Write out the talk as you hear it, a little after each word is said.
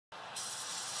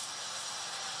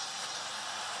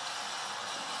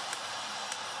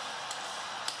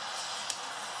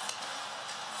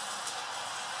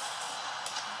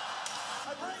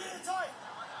trying to get it tight.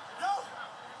 Yo,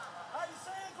 the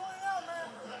sand's going out, man.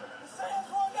 The sand's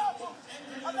going out.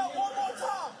 I got one more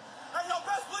time. Hey, yo,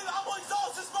 best believe I'm going to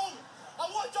exhaust this moment. I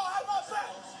want y'all to have my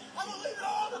back. I'm going to leave it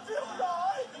all on the field, y'all,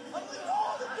 all right? I'm going to leave it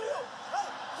all on the field. Hey,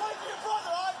 play for your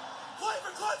brother, all right? Play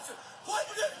for Clemson. Play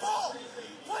for this ball.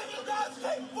 Play for the guys who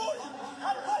came before you.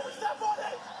 How to play for Stephon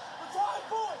Diggs, for Ty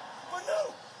Boyd, for New,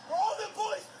 for all them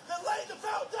boys that laid the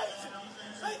foundation.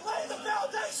 They laid the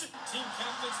foundation. Team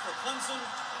captains for Clemson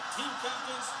and team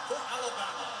captains for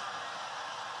Alabama.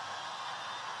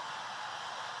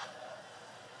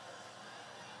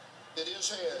 It is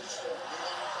heads. You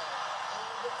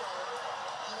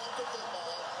want the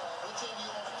football. Which end do you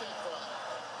want to kick from?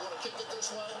 You want to kick it this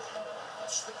way?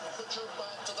 You put your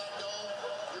back to that goal.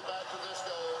 Your back to this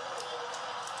goal.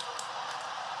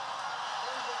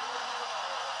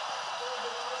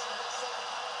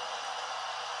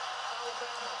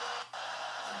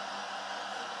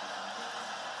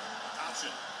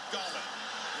 Option. Gallman.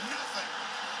 Nothing.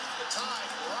 The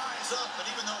Tide rise up, but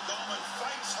even though Gallman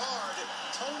fights hard,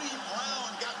 Tony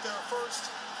Brown got there first,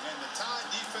 and the Tide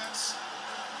defense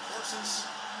forces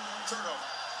turnover.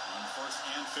 On 1st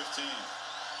and 15.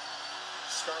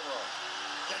 Scarborough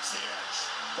gets the edge.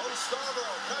 Bo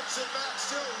Scarborough cuts it back,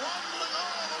 still rumbling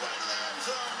all the way to the end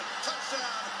zone.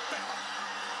 Touchdown, Bama.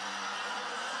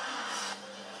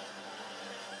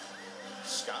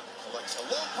 Scott collects a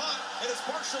low punt, and it's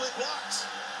partially blocked.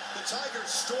 The Tigers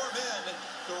storm in.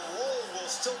 The roll will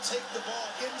still take the ball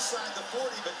inside the 40,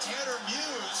 but Tanner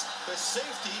Muse, the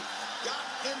safety, got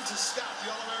into Scott,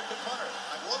 the All-American punter.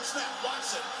 A low snap.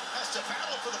 Watson has to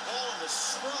battle for the ball in the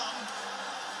scrum.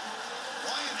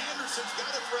 Ryan Anderson's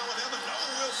got it for Alabama. No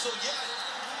whistle yet.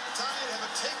 The Tide have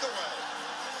a takeaway.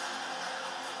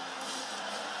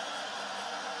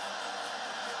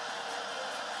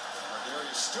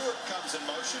 Darius Stewart comes in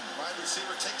motion. Wide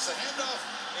receiver takes the handoff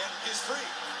and is free.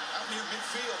 Out near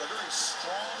midfield, a very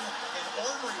strong and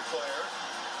ornery player.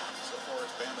 So far as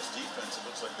Bama's defense, it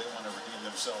looks like they want to redeem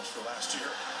themselves for last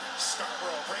year.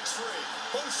 Scarborough breaks free.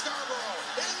 Bo Scarborough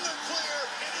in the clear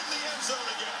and in the end zone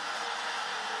again.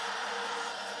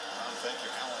 Thank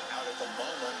you, Allen, out at the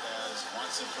moment as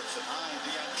Watson puts it high.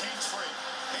 Deion Kane's free.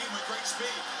 Kane with great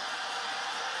speed.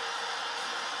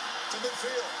 To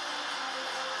midfield.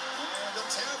 And the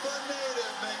Tampa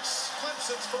native makes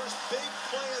Clemson's first big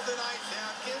play of the night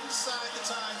down inside the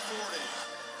Tide 40.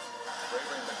 Ray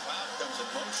McLeod comes in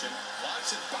motion.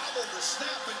 Watson bobbled the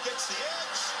snap and gets the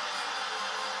edge.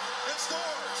 And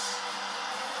scores.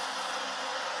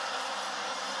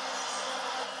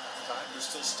 Tigers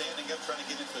still standing up, trying to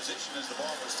get in position as the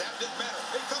ball was tapped. Didn't matter.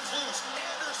 It comes loose.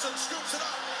 Anderson scoops it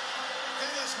up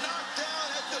and is knocked down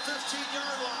at the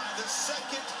 15-yard line. The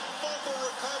second fumble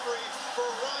recovery for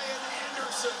Ryan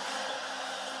Anderson.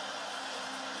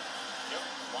 Yep,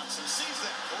 Watson sees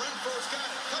that. Renfro's got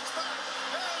it. Cuts back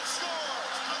and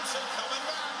scores. Clemson coming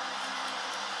back.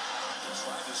 He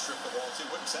tried to strip the ball too.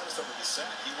 Wasn't satisfied with the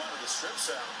sack. He wanted the strip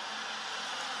sack.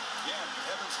 Again,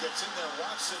 Evans gets in there.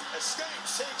 Watson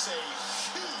escapes, takes a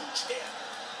huge hit.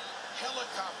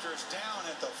 Helicopters down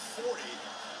at the 40.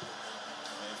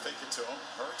 They fake it to him.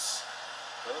 Hurts.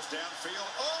 Goes downfield.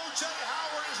 O.J.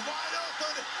 Howard is wide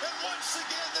open. And once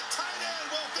again, the tight end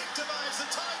will victimize the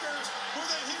Tigers with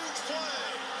a huge play.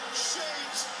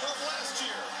 Shades of last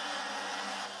year.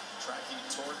 Tracking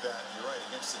toward that. You're right.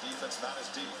 Against the defense, not as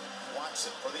deep.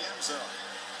 Watson for the end zone.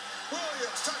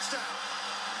 Williams, touchdown.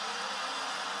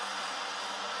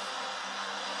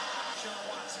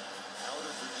 Out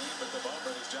of the game at the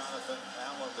moment is Jonathan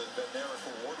Allen, the Bednarik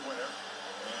Award winner.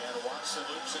 And Watson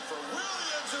loops it for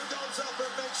Williams, who goes up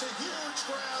and makes a huge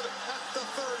grab at the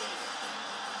 30.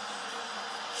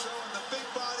 Showing the big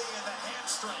body and the hand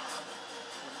strength.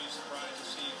 Wouldn't be surprised to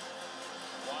see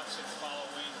Watson follow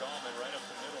Wayne Gallman right up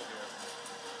the middle here.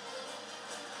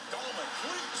 Gallman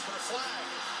leaps for the flag.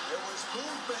 There was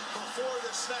movement before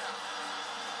the snap.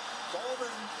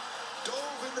 Gallman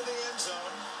dove into the end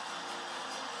zone.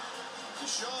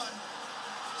 Deshaun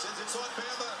says it's on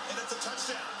Bama, and it's a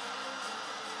touchdown.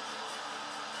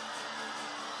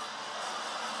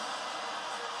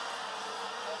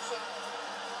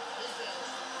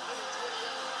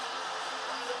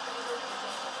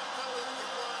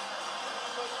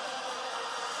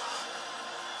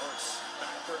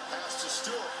 Backward pass to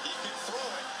Stewart. He can throw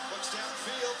it. Looks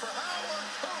downfield for Howard,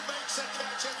 who makes a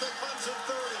catch at the Clemson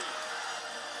 30.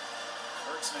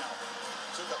 Hurts now.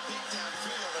 Took a beat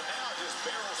downfield and now just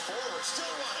barrels forward.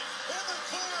 Still running. In the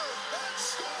clear. And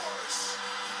scores.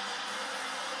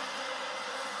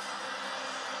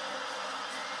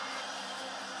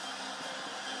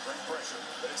 Bring pressure,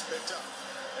 but it's picked up.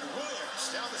 And Williams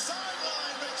down the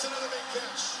sideline makes another big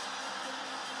catch.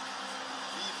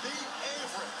 He beat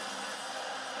Avery.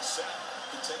 Set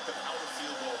to take them out of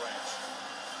field goal range.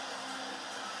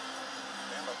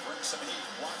 Bama brings some heat.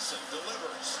 Watson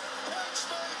delivers. Catch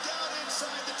made down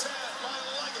inside the 10 by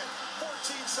Leggett.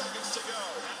 14 seconds to go.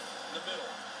 In the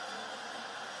middle.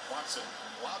 Watson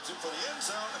lobs it for the end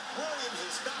zone. Williams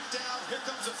is knocked down. Here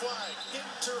comes a flag.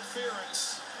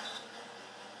 Interference.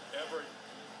 Everett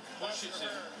pushes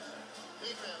him.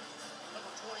 Defense,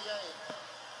 number 28.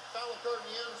 Foul occurred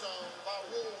in the end zone. By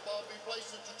rule, the ball be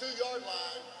placed at the 2-yard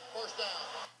line. First down.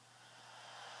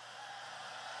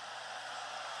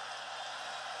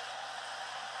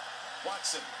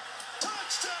 Watson.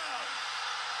 Touchdown!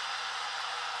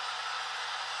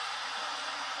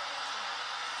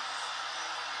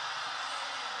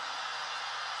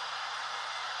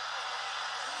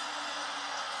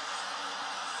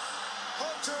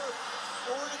 Hunter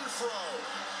Renfro.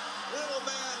 Little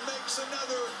man makes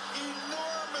another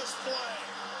enormous play.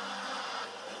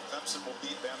 Clemson will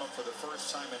beat Bama for the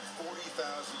first time in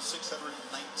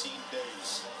 40,619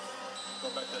 days.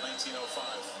 Going back to 1905.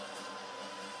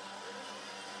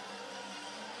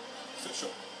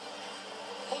 Official.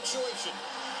 Punctuation.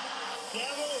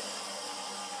 Gavel,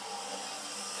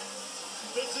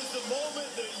 this is the moment